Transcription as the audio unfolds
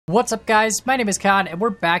What's up, guys? My name is Khan, and we're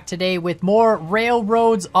back today with more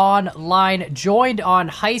Railroads Online, joined on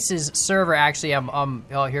Hyce's server. Actually,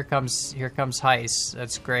 oh, here comes Hyce.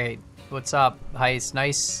 That's great. What's up, Hyce?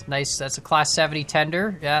 Nice. That's a Class 70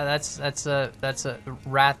 tender. Yeah, that's a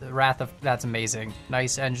Wrath of. That's amazing.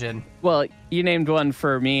 Nice engine. Well, you named one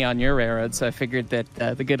for me on your railroad, so I figured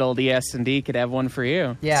that the good old ES&D could have one for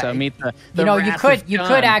you. Yeah. So meet the you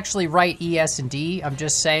could actually write ES&D. I'm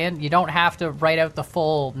just saying, you don't have to write out the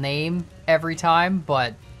full name every time,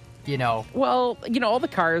 but you know. Well, all the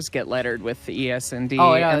cars get lettered with the ES&D,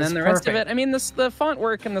 oh, yeah, and then the rest of it. I mean, the font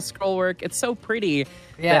work and the scroll work, it's so pretty.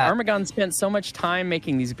 Yeah. That Armagon spent so much time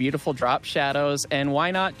making these beautiful drop shadows, and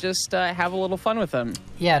why not just have a little fun with them?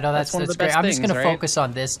 Yeah, no, that's one of the great. best I'm just things, gonna right? focus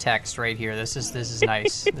on this text right here. This is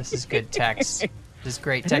nice. This is good text. This is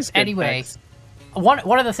great It text. is good Anyway, text.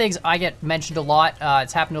 one of the things I get mentioned a lot.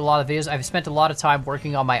 It's happened to a lot of videos. I've spent a lot of time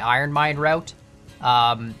working on my Iron Mine route.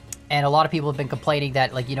 And a lot of people have been complaining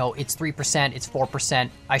that, like, it's 3%, it's 4%.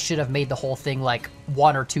 I should have made the whole thing like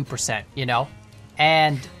 1 or 2%,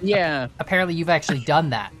 And yeah, apparently you've actually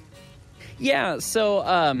done that. Yeah,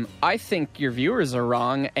 so I think your viewers are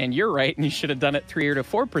wrong, and you're right, and you should have done it 3 or to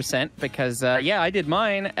 4%, because, I did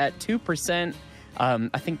mine at 2%.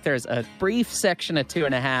 I think there's a brief section of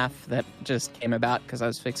 2.5 that just came about because I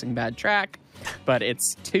was fixing bad track, but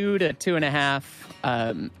it's 2 to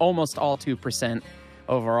 2.5, almost all 2%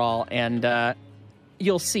 overall, and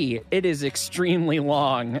you'll see it is extremely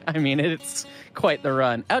long. I mean, it's quite the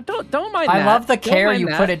run. Don't mind that. I love the care you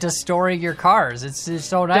that. put into storing your cars. It's just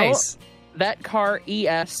so nice. That car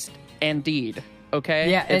ES indeed.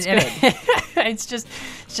 Okay. Yeah, it's good. it's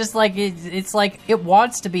just like it's like it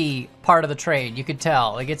wants to be part of the train. You could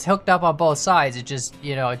tell. Like, it's hooked up on both sides. It just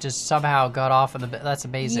it just somehow got off in the. That's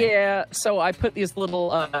amazing. Yeah. So I put these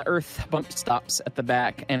little earth bump stops at the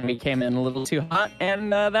back, and we came in a little too hot,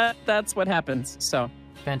 and that's what happens. So.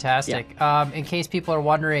 Fantastic. Yeah. In case people are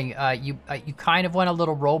wondering, you kind of went a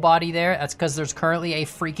little robot-y there. That's because there's currently a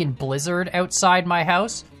freaking blizzard outside my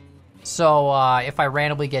house. So if I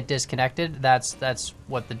randomly get disconnected, that's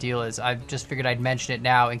what the deal is. I just figured I'd mention it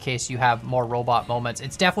now in case you have more robot moments.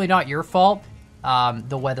 It's definitely not your fault.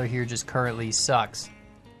 The weather here just currently sucks.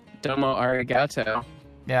 Domo arigato.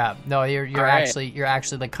 Yeah, no, you're actually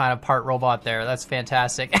like kind of part robot there. That's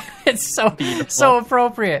fantastic. It's so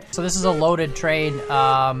appropriate. So this is a loaded train.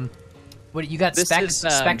 What you got?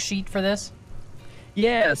 Spec sheet for this?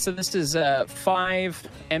 Yeah, so this is 5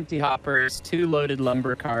 empty hoppers, 2 loaded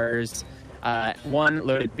lumber cars, 1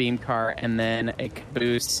 loaded beam car, and then a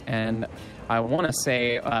caboose. And I want to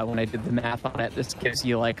say when I did the math on it, this gives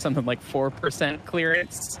you like something like 4%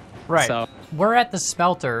 clearance. Right. So we're at the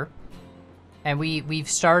smelter. And we've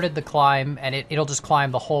started the climb, and it'll just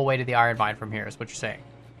climb the whole way to the iron mine from here, is what you're saying.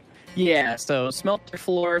 Yeah, so smelter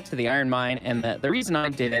floor to the iron mine, and the reason I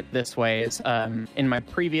did it this way is in my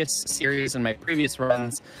previous series and my previous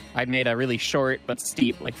runs, I'd made a really short but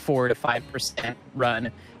steep, like 4 to 5%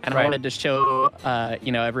 run, and I wanted to show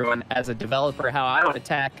everyone as a developer how I would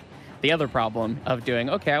attack the other problem of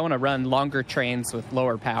doing, okay, I want to run longer trains with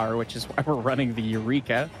lower power, which is why we're running the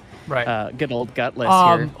Eureka. Right. Good old gutless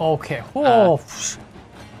here. Okay. Oh.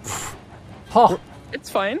 It's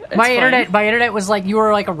fine. My internet was like, you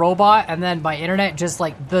were like a robot, and then my internet just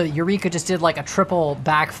like, the Eureka just did like a triple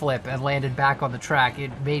backflip and landed back on the track.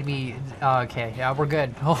 It made me, okay, yeah, we're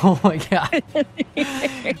good. Oh my god.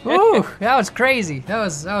 Ooh, that was crazy. That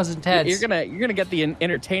was intense. You're gonna get the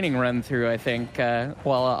entertaining run through, I think.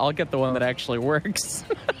 Well, I'll get the one that actually works.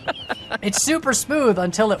 It's super smooth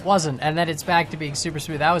until it wasn't, and then it's back to being super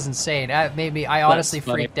smooth. That was insane. That made me, I honestly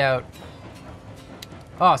freaked out.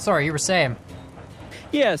 Oh, sorry, you were saying.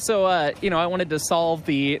 Yeah, so, I wanted to solve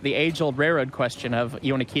the age-old railroad question of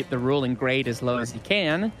you want to keep the ruling grade as low as you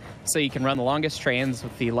can so you can run the longest trains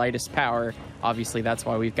with the lightest power. Obviously, that's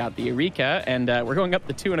why we've got the Eureka, and we're going up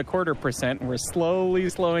to 2.25%, and we're slowly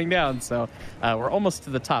slowing down, so we're almost to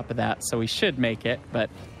the top of that, so we should make it, but...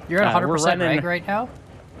 You're at 100% reg right now?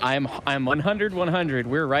 I'm 100.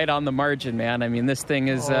 We're right on the margin, man. I mean, this thing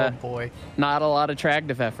is boy. Not a lot of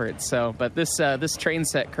tractive effort. So, but this train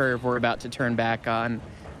set curve we're about to turn back on.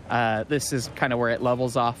 This is kind of where it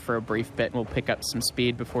levels off for a brief bit, and we'll pick up some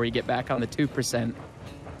speed before you get back on the 2%.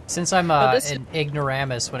 Since I'm an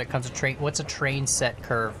ignoramus when it comes to train, what's a train set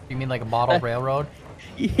curve? You mean like a model railroad?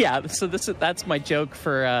 Yeah. So that's my joke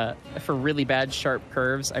for really bad sharp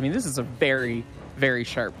curves. I mean, this is a very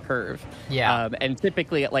sharp curve. Yeah. And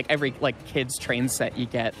typically at every kids train set you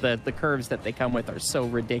get, the curves that they come with are so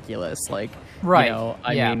ridiculous. Like, right.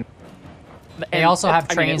 I mean, they also have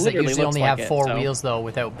trains that usually only have like 4 wheels though,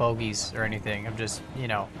 without bogies or anything. I'm just,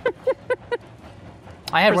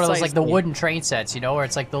 I had one of those, like, the Precisely. wooden train sets, you know, where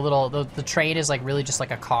it's like the train is, like, really just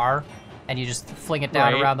like a car, and you just fling it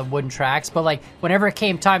down Right. around the wooden tracks. But, like, whenever it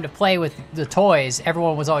came time to play with the toys,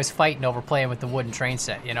 everyone was always fighting over playing with the wooden train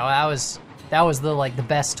set, you know? That was the, like, the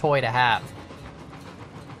best toy to have,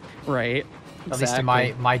 Right. at least in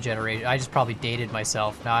my generation. I just probably dated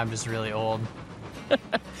myself. Now I'm just really old.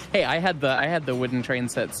 Hey, I had the wooden train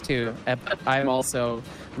sets too. But I'm also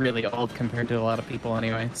really old compared to a lot of people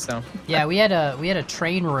anyway. So Yeah, we had a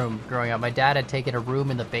train room growing up. My dad had taken a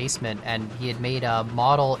room in the basement, and he had made a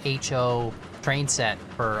model HO train set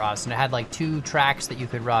for us, and it had like 2 tracks that you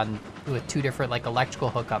could run with 2 different like electrical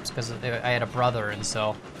hookups, because I had a brother, and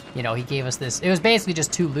so, you know, he gave us this. It was basically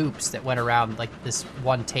just 2 loops that went around like this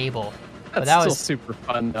one table. But that's that still was super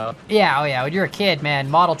fun though. Yeah, oh yeah. When you're a kid, man,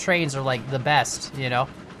 model trains are like the best, you know.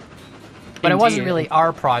 But it wasn't Indeed. really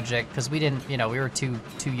our project, because we didn't, you know, we were too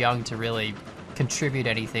young to really contribute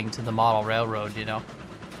anything to the model railroad, you know.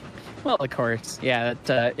 Well, of course, yeah.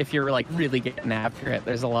 If you're like really getting after it,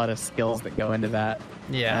 there's a lot of skills that go into that.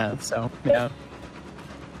 Yeah. So yeah.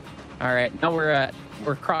 All right, now we're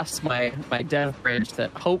across my dev bridge that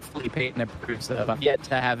hopefully Peyton approves of. I've yet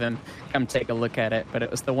to have him come take a look at it, but it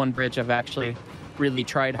was the one bridge I've actually really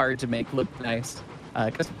tried hard to make look nice.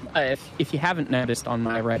 Because if you haven't noticed on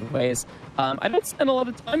my right of ways, I don't spend a lot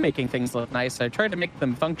of time making things look nice. I try to make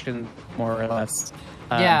them function more or less.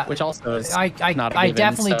 Yeah, which also is I not a I given,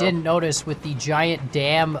 definitely so- didn't notice with the giant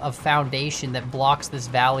dam of foundation that blocks this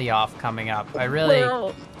valley off coming up. I really.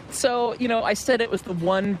 Well, so, you know, I said it was the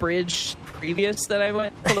one bridge previous that I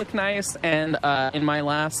went to look nice, and in my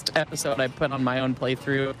last episode I put on my own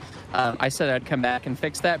playthrough, I said I'd come back and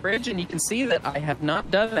fix that bridge, and you can see that I have not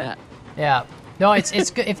done that. Yeah. No, it's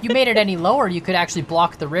good. If you made it any lower, you could actually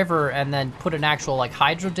block the river and then put an actual like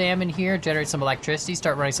hydro dam in here, generate some electricity,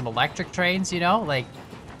 start running some electric trains. You know, like.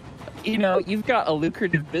 You know, you've got a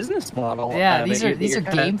lucrative business model. Yeah, these that are you're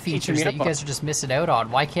kinda game teaching features me that you up guys are just missing out on.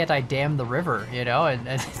 Why can't I dam the river? You know, and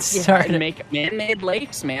on. start. And make man-made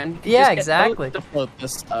lakes, man. You Yeah, just get exactly. boats to float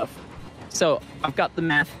this stuff. So I've got the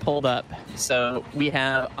math pulled up. So we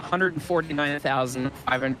have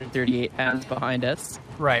 149,538 pounds behind us.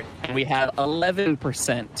 Right. And we have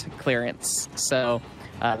 11% clearance. So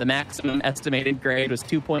the maximum estimated grade was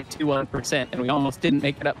 2.21%, and we almost didn't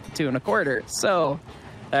make it up to 2.25. So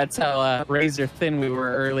that's how razor thin we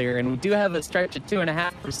were earlier. And we do have a stretch of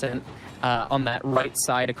 2.5% on that right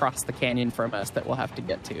side across the canyon from us that we'll have to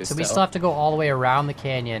get to. So we still have to go all the way around the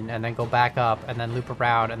canyon and then go back up and then loop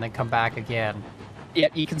around and then come back again. Yeah,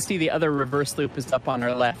 you can see the other reverse loop is up on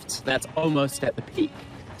our left. That's almost at the peak.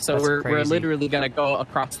 So That's we're crazy. literally going to go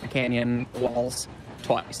across the canyon walls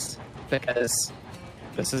twice, because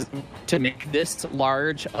this is to make this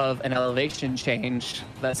large of an elevation change.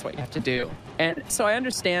 That's what you have to do. And so I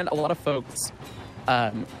understand a lot of folks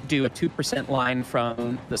do a 2% line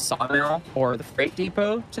from the sawmill or the freight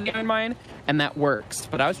depot to the iron mine, and that works.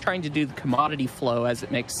 But I was trying to do the commodity flow as it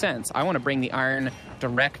makes sense. I want to bring the iron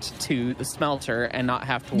direct to the smelter and not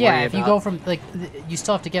have to worry Yeah, if you about- go from you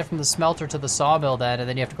still have to get from the smelter to the sawmill then, and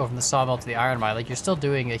then you have to go from the sawmill to the iron mine. Like, you're still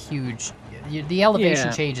doing a huge. The elevation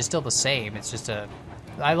Yeah. change is still the same. It's just a.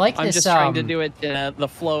 I like I'm this. just trying to do it the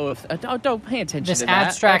flow of. Don't pay attention this to that.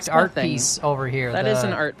 abstract That's art nothing. piece over here. That is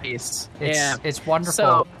an art piece. It's, Yeah, it's wonderful.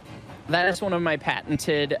 So that is one of my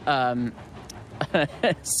patented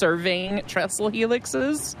surveying trestle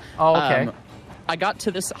helixes. Oh, okay. I got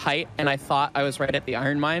to this height and I thought I was right at the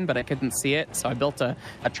iron mine, but I couldn't see it. So I built a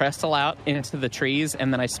trestle out into the trees,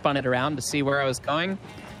 and then I spun it around to see where I was going.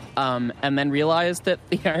 And then realized that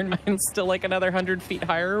the iron mine's still like another 100 feet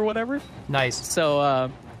higher or whatever. Nice.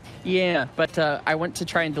 So, yeah, but I went to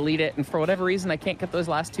try and delete it, and for whatever reason, I can't get those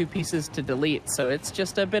last 2 pieces to delete. So it's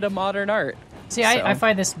just a bit of modern art. See, I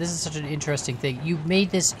find this is such an interesting thing. You made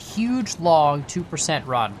this huge, long 2%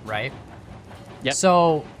 run, right? Yep.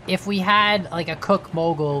 So if we had like a Cook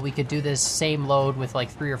Mogul, we could do this same load with like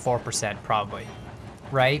 3 or 4% probably,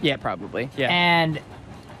 right? Yeah, probably. Yeah. And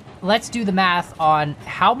let's do the math on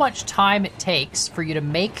how much time it takes for you to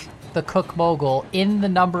make the Cook Mogul in the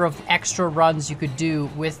number of extra runs you could do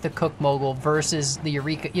with the Cook Mogul versus the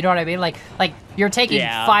Eureka. You know what I mean? Like you're taking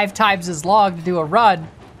Yeah. 5 times as long to do a run,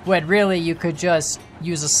 when really you could just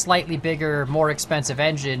use a slightly bigger, more expensive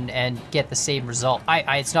engine and get the same result.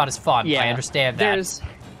 It's not as fun. Yeah, I understand that.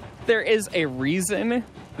 There is a reason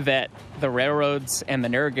that the railroads and the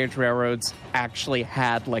narrow gauge railroads actually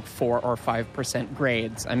had like 4 or 5%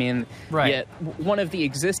 grades. I mean, Right. yet one of the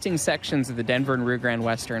existing sections of the Denver and Rio Grande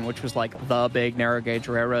Western, which was like the big narrow gauge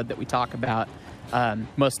railroad that we talk about,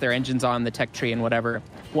 most of their engines on the tech tree and whatever.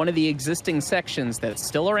 One of the existing sections that's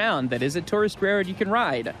still around that is a tourist railroad you can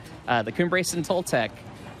ride, the Cumbrace and Toltec,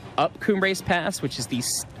 up Cumbrace Pass, which is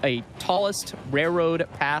the tallest railroad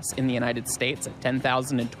pass in the United States at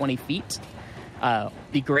 10,020 feet.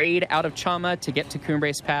 The grade out of Chama to get to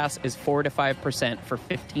Cumbrace Pass is 4 to 5% for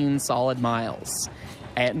 15 solid miles.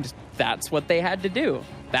 And that's what they had to do.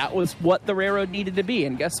 That was what the railroad needed to be.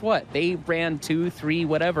 And guess what? They ran 2, 3,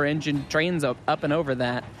 whatever engine trains up and over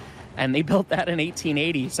that. And they built that in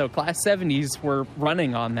 1880. So Class 70s were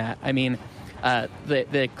running on that. I mean,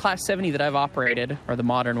 the Class 70 that I've operated, or the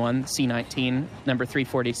modern one, C19, number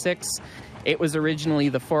 346, it was originally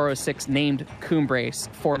the 406 named Cumbrace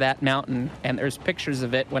for that mountain, and there's pictures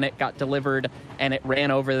of it when it got delivered and it ran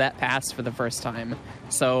over that pass for the first time.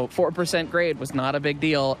 So 4% grade was not a big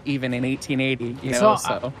deal even in 1880. You know,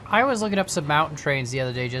 so I was looking up some mountain trains the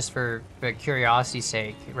other day just for curiosity's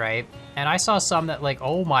sake, right? And I saw some that like,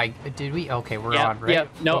 oh my, did we? Okay, we're on, right? Yeah,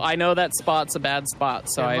 no, I know that spot's a bad spot,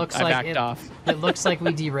 so I backed off. It looks like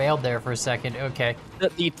we derailed there for a second. Okay.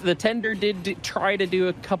 The tender did try to do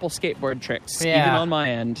a couple skateboard tricks, yeah. even on my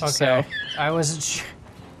end. Okay. So. I wasn't sure.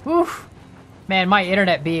 Whew. Man, my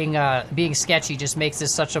internet being sketchy just makes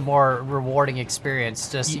this such a more rewarding experience.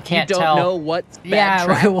 Just you can't tell. You don't know what's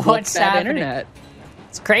bad what's bad happening. Internet.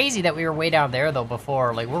 It's crazy that we were way down there though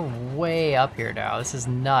before. Like we're way up here now. This is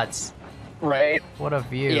nuts. Right. What a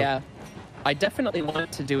view. Yeah. I definitely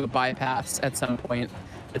want to do a bypass at some point.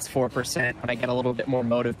 It's 4% when I get a little bit more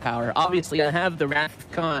motive power. Obviously, I have the Wrath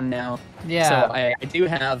of Khan now. Yeah. So I do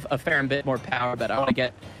have a fair bit more power, but I want to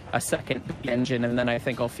get a second engine, and then I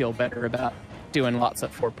think I'll feel better about doing lots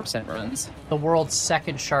of 4% runs. The world's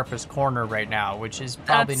second sharpest corner right now, which is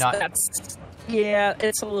probably yeah,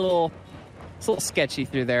 it's a little sketchy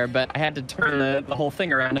through there, but I had to turn the whole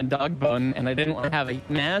thing around in Dogbone, and I didn't want to have a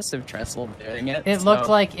massive trestle doing it. It looked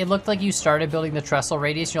like you started building the trestle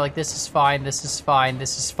radius. And you're like, this is fine, this is fine,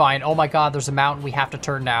 this is fine. Oh my God, there's a mountain we have to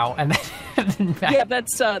turn now, and then yeah,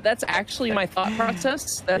 that's actually my thought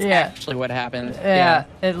process. That's actually what happened. Yeah,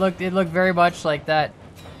 it looked very much like that.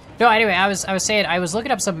 No, anyway, I was saying, I was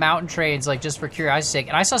looking up some mountain trains, like, just for curiosity's sake,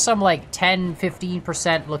 and I saw some, like, 10,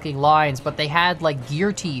 15% looking lines, but they had, like,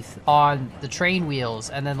 gear teeth on the train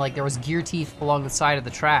wheels, and then, like, there was gear teeth along the side of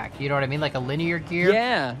the track. You know what I mean? Like a linear gear?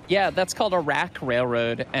 Yeah, that's called a rack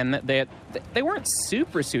railroad, and they weren't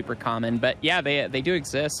super, super common, but, yeah, they do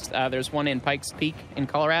exist. There's one in Pikes Peak in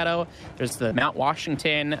Colorado. There's the Mount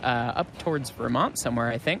Washington up towards Vermont somewhere,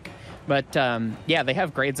 I think. But, yeah, they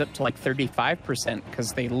have grades up to like 35%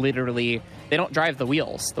 because they don't drive the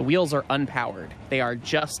wheels. The wheels are unpowered. They are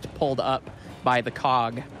just pulled up by the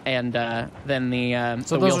cog, and then the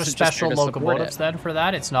so the those wheels are special locomotives then for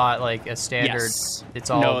that? It's not like a standard... Yes. It's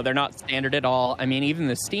all... No, they're not standard at all. I mean, even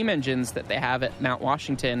the steam engines that they have at Mount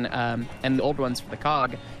Washington and the old ones for the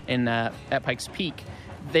cog at Pikes Peak,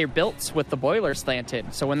 they're built with the boiler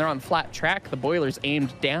slanted. So when they're on flat track, the boiler's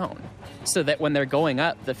aimed down, so that when they're going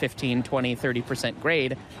up the 15, 20, 30%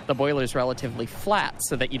 grade, the boiler's relatively flat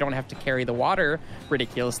so that you don't have to carry the water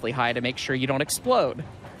ridiculously high to make sure you don't explode.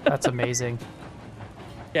 That's amazing.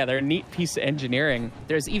 Yeah, they're a neat piece of engineering.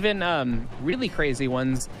 There's even really crazy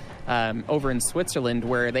ones over in Switzerland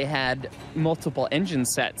where they had multiple engine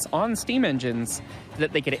sets on steam engines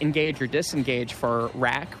that they could engage or disengage for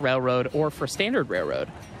rack railroad or for standard railroad.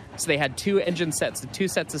 So they had two engine sets, two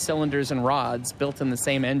sets of cylinders and rods built in the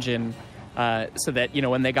same engine, so that, you know,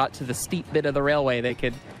 when they got to the steep bit of the railway, they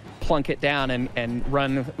could plunk it down and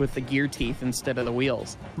run with the gear teeth instead of the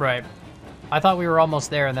wheels. Right. I thought we were almost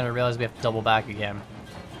there, and then I realized we have to double back again.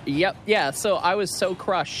 Yep, yeah, so I was so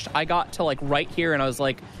crushed. I got to, like, right here, and I was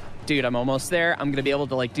like, dude, I'm almost there. I'm going to be able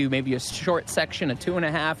to, like, do maybe a short section, a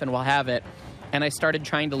 2.5, and we'll have it. And I started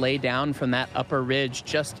trying to lay down from that upper ridge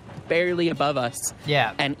just barely above us.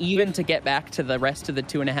 Yeah. And even to get back to the rest of the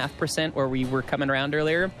 2.5% where we were coming around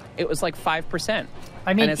earlier, it was like 5%.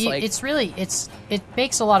 I mean, it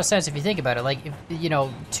makes a lot of sense if you think about it. Like, if,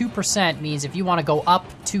 2% means if you want to go up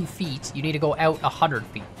 2 feet, you need to go out 100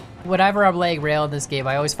 feet. Whenever I'm laying rail in this game,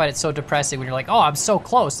 I always find it so depressing when you're like, oh, I'm so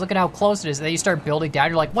close. Look at how close it is. And then you start building down.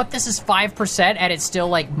 You're like, what? This is 5%? And it's still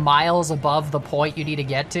like miles above the point you need to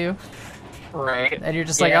get to. Right. And you're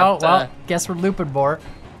just like, oh, well, guess we're looping more.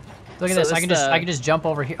 Look at this. I can just jump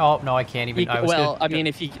over here. Oh, no, I can't even. I mean,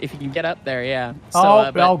 if you can get up there, yeah.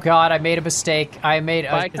 So, oh God, I made a mistake. I'm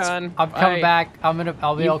coming back.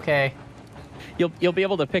 I'll be okay. You'll be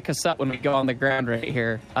able to pick us up when we go on the ground right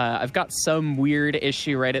here. I've got some weird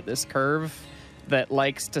issue right at this curve that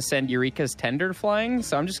likes to send Eureka's tender flying,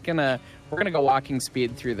 so we're gonna go walking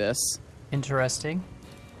speed through this. Interesting.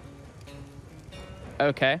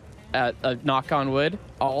 Okay. knock on wood.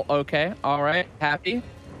 All okay. All right. Happy.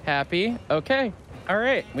 Okay. All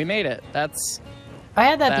right. We made it. I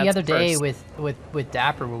had that the other day first. with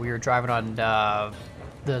Dapper when we were driving on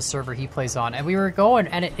the server he plays on, and we were going,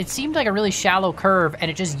 and it seemed like a really shallow curve,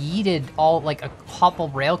 and it just yeeted all like a couple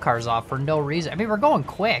rail cars off for no reason. I mean, we're going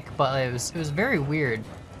quick, but it was very weird.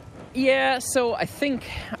 Yeah. So I think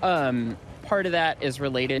part of that is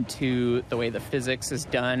related to the way the physics is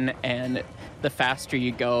done, and the faster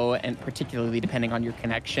you go, and particularly depending on your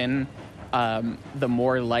connection, the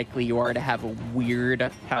more likely you are to have a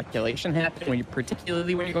weird calculation happen,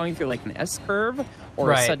 particularly when you're going through like an S curve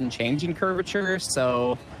or a sudden change in curvature.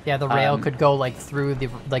 So yeah, the rail could go like through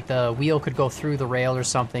the wheel could go through the rail or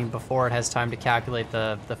something before it has time to calculate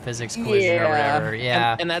the physics collision or whatever.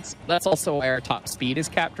 Yeah, and that's also why our top speed is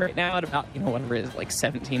capped right now at about whatever it is, like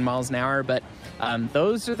 17 miles an hour. But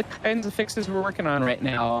those are the kinds of fixes we're working on right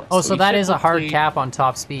now. Oh, so that is a hard cap on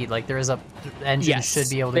top speed. Like there is engine should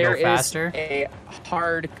be able to go faster.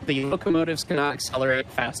 The locomotives cannot accelerate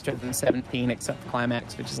faster than 17 except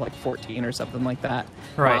climax, which is like 14 or something like that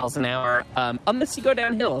miles an hour. Unless you go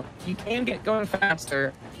downhill, you can get going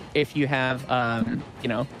faster if you have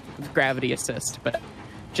gravity assist, but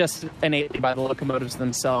just innately by the locomotives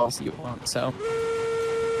themselves you won't. So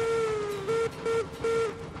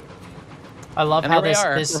I love how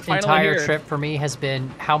this entire trip for me has been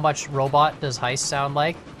how much robot does Hyce sound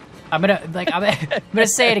like. I'm gonna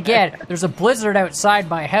say it again. There's a blizzard outside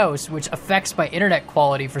my house, which affects my internet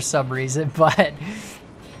quality for some reason. But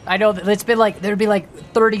I know that it's been like there'd be like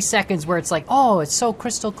 30 seconds where it's like, oh, it's so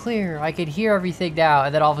crystal clear, I can hear everything now,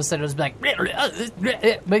 and then all of a sudden it's like,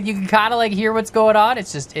 but you can kind of like hear what's going on.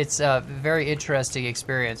 It's a very interesting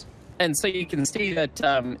experience. And so you can see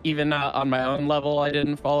that even on my own level, I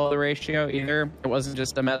didn't follow the ratio either. It wasn't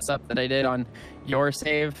just a mess up that I did on your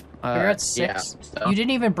save. You're at 6. Yeah, so. You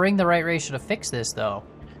didn't even bring the right ratio to fix this, though.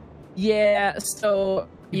 Yeah, so,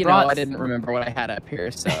 I didn't remember what I had up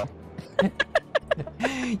here, so.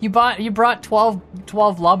 You brought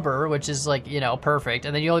 12 lumber, which is like, perfect.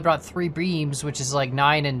 And then you only brought 3 beams, which is like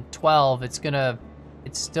 9 and 12. It's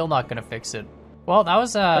still not gonna fix it. Well, that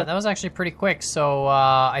was actually pretty quick. So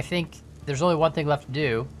I think there's only one thing left to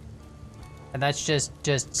do, and that's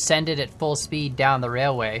just send it at full speed down the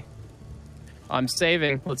railway. I'm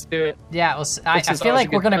saving. Let's do it. Yeah, well, I feel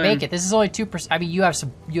like we're gonna make it. This is only 2%. I mean, you have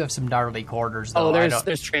some gnarly corners though. Oh,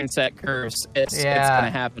 there's train set curves. It's gonna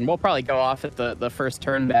happen. We'll probably go off at the first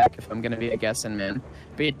turn back if I'm gonna be a guessing man.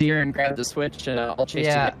 Be a deer and grab the switch, and I'll chase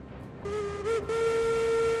you.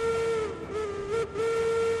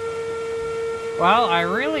 Well, I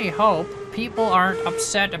really hope people aren't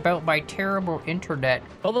upset about my terrible internet.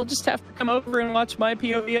 Well, they'll just have to come over and watch my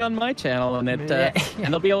POV on my channel, and and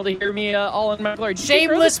they'll be able to hear me all in my glory.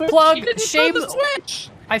 Shameless plug. Shameless switch.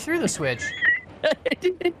 I threw the switch.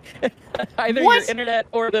 Either your internet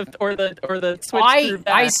or the switch.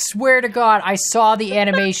 I swear to God, I saw the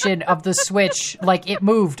animation of the switch, like it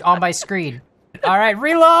moved on my screen. All right,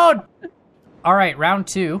 reload. All right, round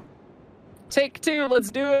 2. Take 2,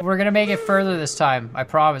 let's do it. We're gonna make it further this time, I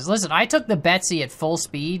promise. Listen, I took the Betsy at full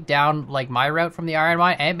speed down like my route from the iron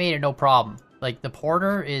mine, and it made it no problem. Like the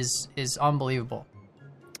Porter is unbelievable.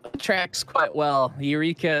 It tracks quite well.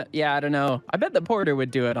 Eureka, yeah, I don't know. I bet the Porter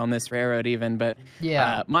would do it on this railroad even, but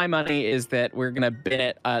yeah. My money is that we're gonna bin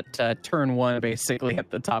it at turn 1, basically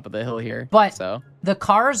at the top of the hill here. But the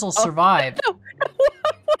cars will survive. No.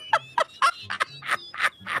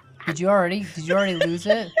 Did you already lose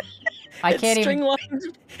it? I can't even.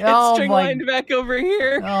 Stringlined back over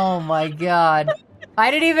here. Oh my God!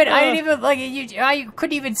 I didn't even like you. I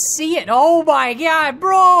couldn't even see it. Oh my God,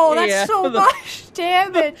 bro! That's so much.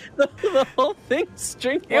 Damn it! The whole thing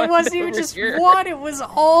stringlined. It wasn't even just one. It was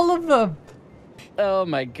all of them. Oh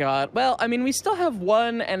my God! Well, I mean, we still have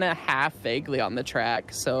 1.5 vaguely on the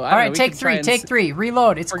track. So all right, take 3. Take 3.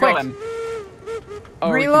 Reload. It's quick.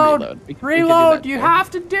 Reload. Reload. You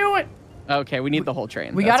have to do it. Okay, we need the whole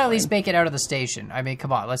train. We gotta at least make it out of the station. I mean,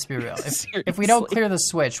 come on, let's be real. If we don't clear the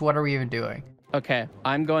switch, what are we even doing? Okay,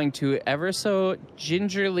 I'm going to ever so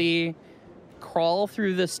gingerly crawl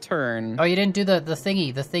through this turn. Oh, you didn't do the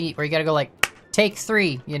thingy where you gotta go like, take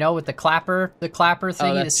 3, with the clapper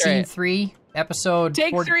thingy, the scene 3, episode.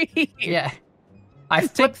 Take 3. Yeah, I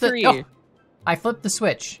flipped I flipped the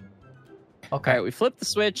switch. Okay, all right, we flipped the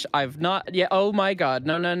switch. I've not. Yeah. Oh my God!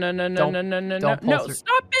 No! No!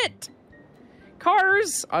 Stop it!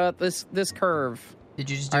 Cars. This curve. Did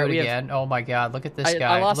you just do All it right, again? Oh my God! Look at this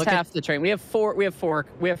guy. I lost look half the train. We have four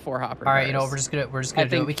hopper. All right, you know, we're just gonna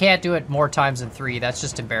do it. We can't do it more times than 3. That's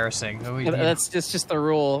just embarrassing. That's just the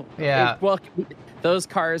rule. Yeah. Well, those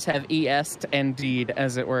cars have ES and D'd,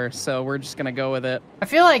 as it were, so we're just gonna go with it. I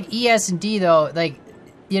feel like ES and D though, like,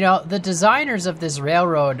 you know, the designers of this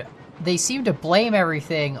railroad, they seem to blame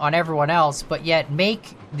everything on everyone else, but yet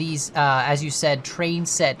make these, as you said, train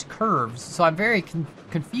set curves. So I'm very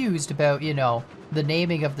confused about, you know, the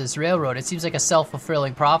naming of this railroad. It seems like a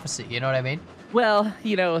self-fulfilling prophecy. You know what I mean? Well,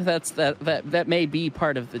 you know, that may be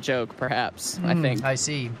part of the joke, perhaps. I think. I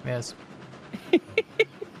see. Yes.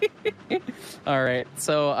 All right.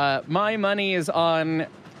 So my money is on,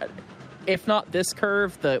 if not this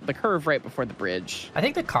curve, the curve right before the bridge. I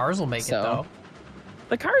think the cars will make it though.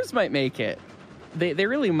 The cars might make it. They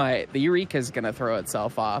really might. The Eureka's gonna throw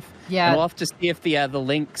itself off. Yeah. And we'll have to see if the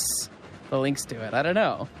links do it. I don't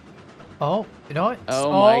know. Oh, you know what?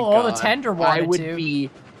 Oh my God. The tender wanted to.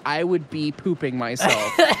 I would be pooping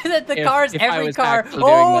myself. Every car.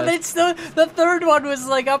 Oh, it's the third one was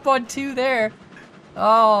like up on 2 there.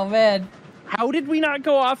 Oh man. How did we not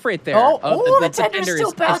go off right there? The tender's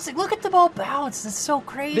still bouncing. Look at them all bounce. It's so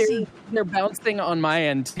crazy. They're bouncing on my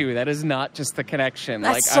end too. That is not just the connection.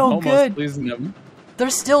 That's like so I'm almost good. losing them. They're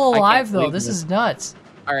still alive though. This is nuts.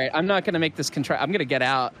 All right, I'm not going to make this I'm going to get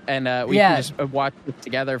out and we can just watch this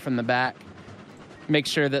together from the back. Make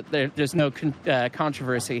sure that there's no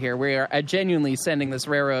controversy here. We are genuinely sending this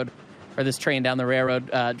railroad or this train down the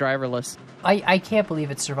railroad driverless. I can't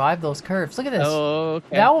believe it survived those curves. Look at this. Oh,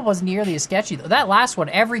 okay. That one wasn't nearly as sketchy. That last one,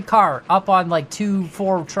 every car up on like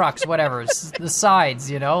 2-4 trucks, whatever. The sides,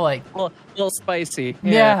 you know, like. Well, a little spicy.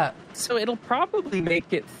 Yeah. So it'll probably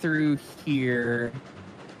make it through here.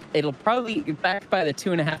 It'll probably be back by the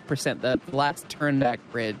 2.5%, the last turnback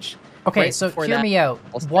bridge. Okay, right so hear me out.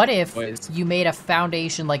 What if you made a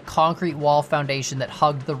foundation, like concrete wall foundation that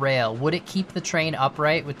hugged the rail? Would it keep the train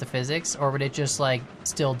upright with the physics, or would it just like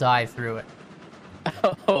still dive through it?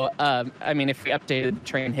 I mean, if we updated the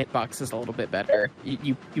train hitboxes a little bit better,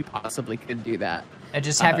 you possibly could do that. And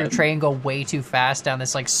just have your train go way too fast down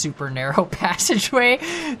this like super narrow passageway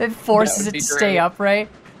that forces it to stay upright.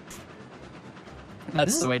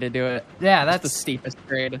 That's the way to do it. Yeah, that's the steepest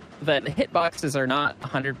grade. The hitboxes are not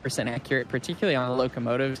 100% accurate, particularly on the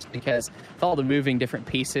locomotives, because with all the moving different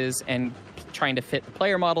pieces and trying to fit the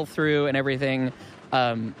player model through and everything,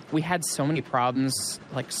 we had so many problems,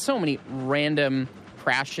 like so many random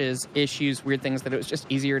crashes, issues, weird things, that it was just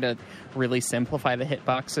easier to really simplify the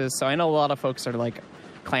hitboxes. So I know a lot of folks are like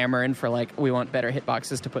clamoring for like, we want better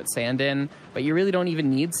hitboxes to put sand in, but you really don't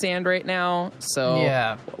even need sand right now. So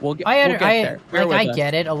yeah, we'll get there. I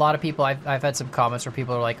get it. A lot of people, I've had some comments where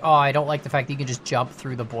people are like, oh, I don't like the fact that you can just jump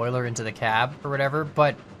through the boiler into the cab or whatever.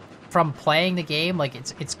 But from playing the game, like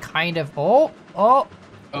it's kind of spicy.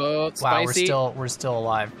 Wow, we're still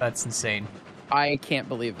alive. That's insane. I can't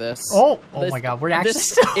believe this. Oh my God, we're actually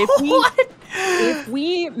still if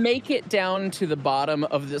we make it down to the bottom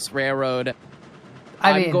of this railroad,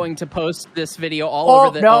 I'm going to post this video all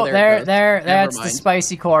over the. No, that's the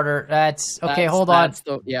spicy quarter. Okay. Hold on.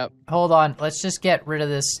 Hold on. Let's just get rid of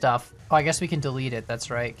this stuff. Oh, I guess we can delete it. That's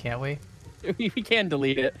right, can't we? We can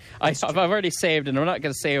delete it. I've already saved, and we're not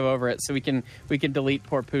going to save over it, so we can delete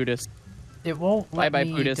poor Putis. It won't let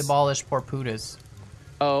me demolish poor Putis.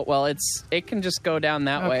 Oh well, it can just go down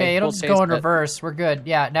that way. Okay, it'll just go in reverse. We're good.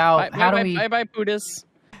 Yeah. Now, how do we? Bye, Putis.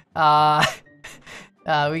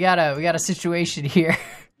 We got a situation here.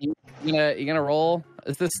 You gonna roll?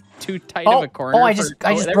 Is this too tight of a corner? Oh, I just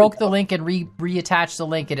broke the link and reattached the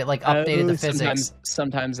link, and it like updated the physics.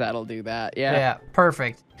 Sometimes that'll do that. Yeah. Yeah.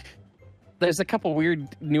 Perfect. There's a couple weird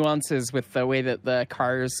nuances with the way that the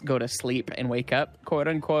cars go to sleep and wake up, quote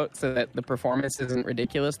unquote, so that the performance isn't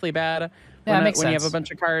ridiculously bad. Yeah, that makes sense. When you have a bunch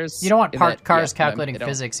of cars, you don't want parked cars calculating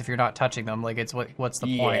physics if you're not touching them. Like, what's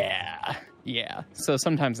the point? Yeah. So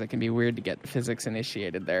sometimes it can be weird to get physics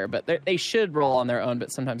initiated there, but they should roll on their own,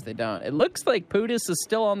 but sometimes they don't. It looks like Putis is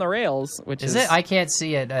still on the rails, which is it? I can't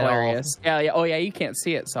see it at hilarious. Yeah. Oh yeah, you can't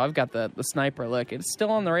see it. So I've got the sniper look. It's still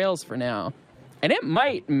on the rails for now, and it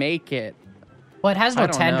might make it. Well, it has no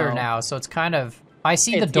tender now, so it's kind of. I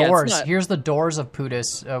see the doors. Here's the doors of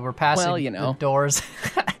Putis. We're passing the doors.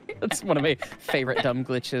 That's one of my favorite dumb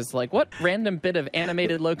glitches. Like, what random bit of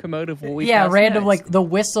animated locomotive will we? Yeah, pass random next? Like the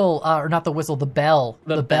whistle, or not the whistle, the bell.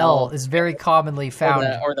 The bell is very commonly found,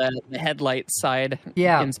 or the headlight side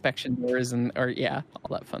inspection doors, all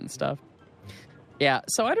that fun stuff. Yeah,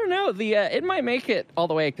 so I don't know. It might make it all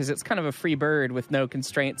the way because it's kind of a free bird with no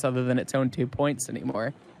constraints other than its own 2 points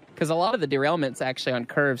anymore. because a lot of the derailments actually on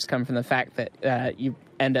curves come from the fact that you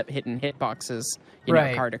end up hitting hitboxes,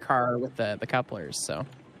 Right. car to car with the couplers. So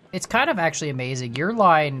It's kind of actually amazing. Your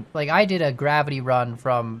line, like I did a gravity run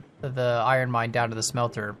from the iron mine down to the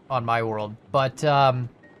smelter on my world, but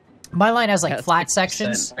my line has like Yeah, flat 60%,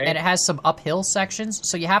 sections right? and it has some uphill sections,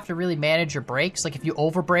 so you have to really manage your brakes. Like if you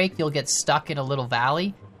overbrake, you'll get stuck in a little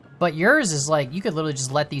valley. But yours is like you could literally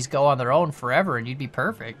just let these go on their own forever and you'd be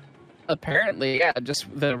perfect. apparently, yeah, just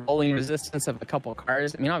the rolling resistance of a couple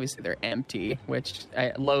cars. I mean, obviously they're empty, which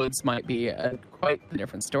loads might be quite a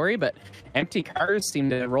different story, but empty cars seem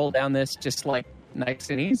to roll down this just like nice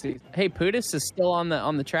and easy. Hey, Pudis is still on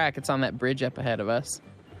the track. It's on that bridge up ahead of us.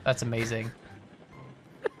 That's amazing.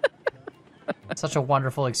 Such a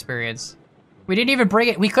wonderful experience. We didn't even bring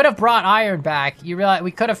it. We could have brought iron back. You realize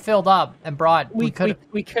we could have filled up and brought. We could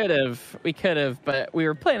have, but we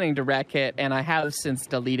were planning to wreck it, and I have since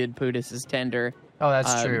deleted Pudis's tender. Oh,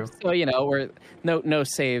 that's true. So we're no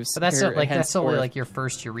saves. But that's here like that's only henceforth. like your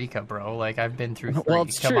first Eureka, bro. Like I've been through 3. Well,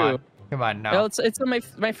 it's Come true. on. Come on, no. Well, it's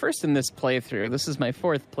my first in this playthrough. This is my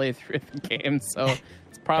 4th playthrough of the game, so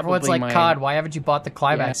it's probably Everyone's like, my... COD, why haven't you bought the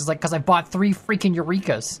climax? Yeah. It's like, because I bought 3 freaking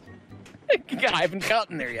Eurekas. I haven't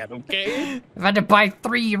gotten there yet, okay? I've had to buy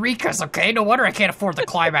 3 Eurekas, okay? No wonder I can't afford the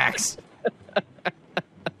climax.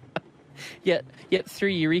 Yet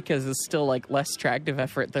 3 Eurekas is still like less attractive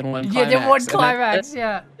effort than one Yeah, climax. then one and climax,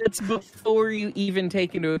 yeah. It's before you even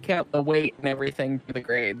take into account the weight and everything for the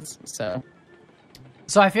grades. So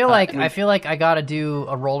I feel like I gotta do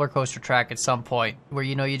a roller coaster track at some point where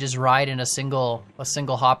you just ride in a single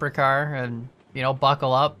hopper car and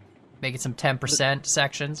buckle up, make it some 10%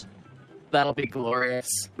 sections. That'll be glorious.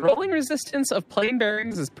 Rolling resistance of plane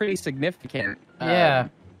bearings is pretty significant. Yeah.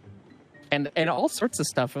 And all sorts of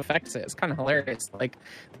stuff affects it. It's kind of hilarious. Like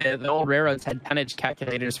the old railroads had tonnage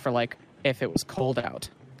calculators for like if it was cold out.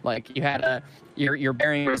 Like you had your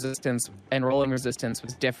bearing resistance and rolling resistance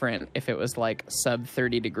was different if it was like sub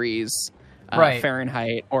 30 degrees Right.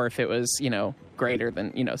 Fahrenheit, or if it was greater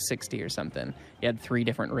than 60 or something. You had 3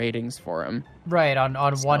 different ratings for them. Right, on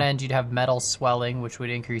one end you'd have metal swelling, which would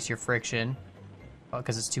increase your friction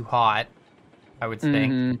because it's too hot, I would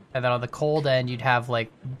think. Mhm. And then on the cold end you'd have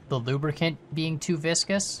like the lubricant being too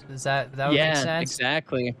viscous. That would make sense?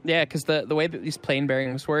 Exactly. Yeah, because the way that these plane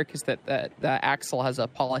bearings work is that the axle has a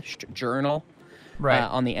polished journal Right.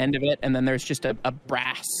 on the end of it, and then there's just a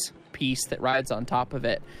brass piece that rides on top of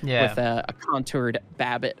it Yeah. with a contoured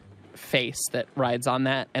Babbitt face that rides on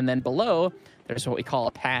that, and then below there's what we call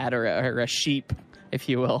a pad or a sheep, if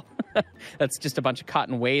you will. That's just a bunch of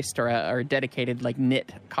cotton waste or a dedicated like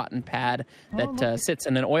knit cotton pad that sits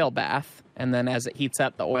in an oil bath, and then as it heats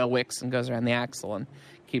up, the oil wicks and goes around the axle and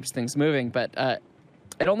keeps things moving. But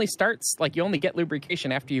it only starts like you only get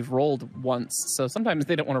lubrication after you've rolled once, so sometimes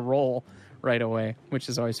they don't want to roll right away, which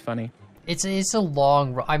is always funny. It's a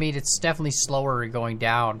long. I mean, it's definitely slower going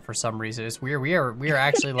down for some reason. It's weird. We are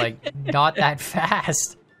actually like not that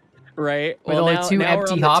fast. Right. With only now, 2 now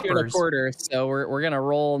empty we're on hoppers. The 2 1/4, so we're gonna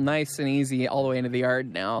roll nice and easy all the way into the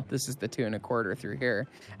yard now. This is the 2 1/4 through here,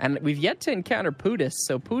 and we've yet to encounter Pudis.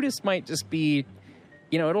 So Pudis might just be,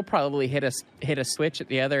 it'll probably hit a switch at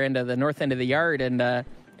the other end of the north end of the yard, and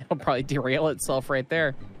it'll probably derail itself right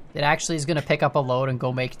there. It actually is going to pick up a load and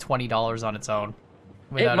go make $20 on its own.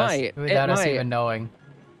 Without us even knowing.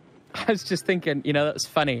 I was just thinking, that was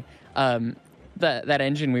funny. That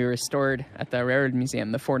engine we restored at the Railroad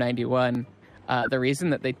Museum, the 491, the reason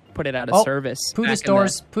that they put it out of service. Pudis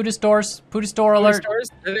door alert.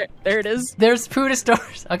 There it is. There's Pudis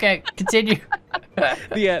doors. Okay, continue.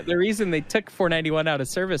 The reason they took 491 out of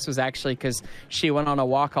service was actually because she went on a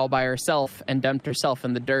walk all by herself and dumped herself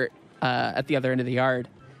in the dirt at the other end of the yard.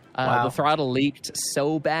 Wow. The throttle leaked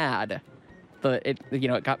so bad. It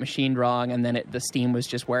got machined wrong, and then the steam was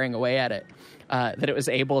just wearing away at it, that it was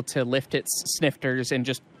able to lift its snifters and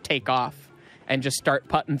just take off and just start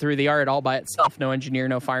putting through the yard all by itself. No engineer,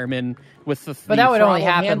 no fireman with the But that would only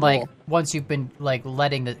happen handle. like once you've been like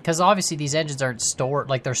letting because obviously these engines aren't stored,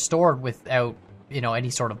 like they're stored without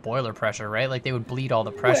any sort of boiler pressure, right? Like they would bleed all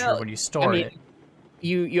the pressure when you store it.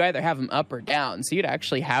 You either have them up or down, so you'd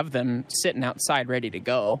actually have them sitting outside ready to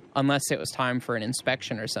go unless it was time for an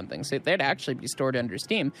inspection or something. So they'd actually be stored under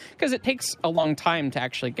steam because it takes a long time to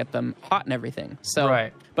actually get them hot and everything. So,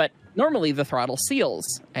 Right. But normally the throttle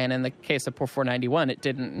seals, and in the case of poor 491, it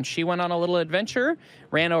didn't. And she went on a little adventure,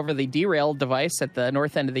 ran over the derail device at the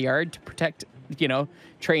north end of the yard to protect,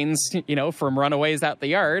 trains, from runaways out the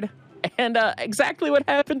yard. And exactly what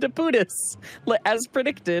happened to Pudis, as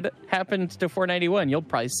predicted, happened to 491. You'll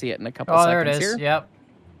probably see it in a couple Oh, seconds there it is. here. Yep.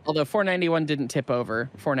 Although 491 didn't tip over.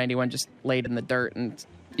 491 just laid in the dirt and,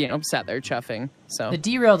 sat there chuffing. So The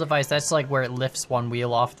derail device, that's like where it lifts one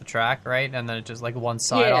wheel off the track, right? And then it just like one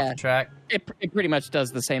side off the track. It pretty much does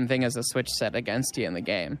the same thing as a switch set against you in the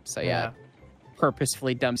game. So yeah.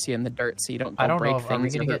 Purposefully dumps you in the dirt so you don't go break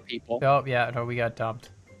things or hurt people. Oh yeah, no, we got dumped.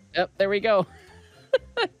 Yep, there we go.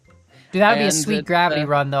 Dude, that would be a sweet gravity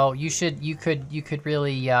run, though. You could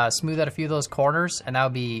really smooth out a few of those corners, and that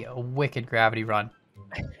would be a wicked gravity run.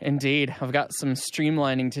 Indeed, I've got some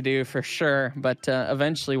streamlining to do for sure, but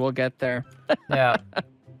eventually we'll get there. Yeah.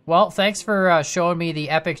 Well, thanks for showing me the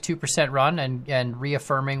epic 2% run and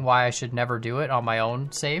reaffirming why I should never do it on my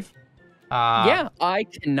own save. Yeah, I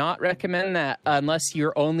cannot recommend that unless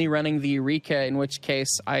you're only running the Eureka, in which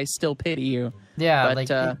case I still pity you. Yeah,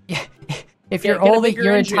 but, if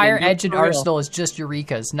your entire engine arsenal is just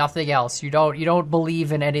Eurekas, nothing else, you don't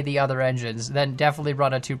believe in any of the other engines, then definitely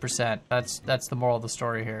run a 2%. That's the moral of the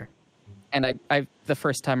story here. And I the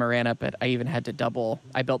first time I ran up it, I even had to double.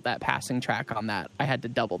 I built that passing track on that. I had to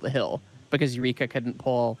double the hill because Eureka couldn't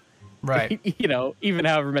pull. Right. Even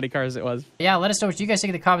however many cars it was. Yeah, let us know what you guys think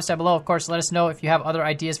in the comments down below. Of course, let us know if you have other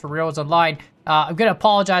ideas for Railroads Online. I'm going to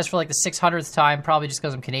apologize for like the 600th time, probably just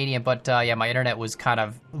because I'm Canadian, but yeah, my internet was kind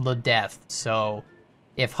of the death. So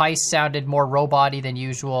if Hyce sounded more robot-y than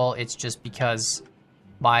usual, it's just because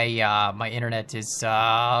my internet is,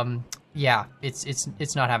 yeah,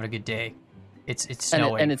 it's not having a good day. It's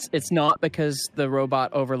snowing. And it's not because the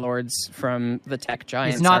robot overlords from the tech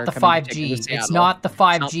giants. It's not the 5G. It's not the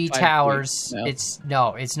 5G towers.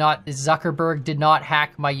 No. It's not. Zuckerberg did not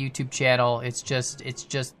hack my YouTube channel. It's just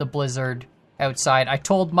the blizzard outside. I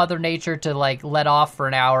told Mother Nature to like let off for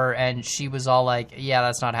an hour, and she was all like, "Yeah,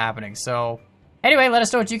 that's not happening." So anyway, let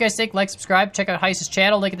us know what you guys think. Like, subscribe, check out Hyce's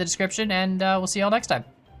channel. Link in the description, and we'll see y'all next time.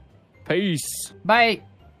 Peace. Bye.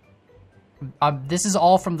 This is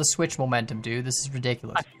all from the Switch momentum, dude. This is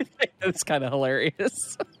ridiculous. I think that's kind of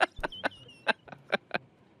hilarious.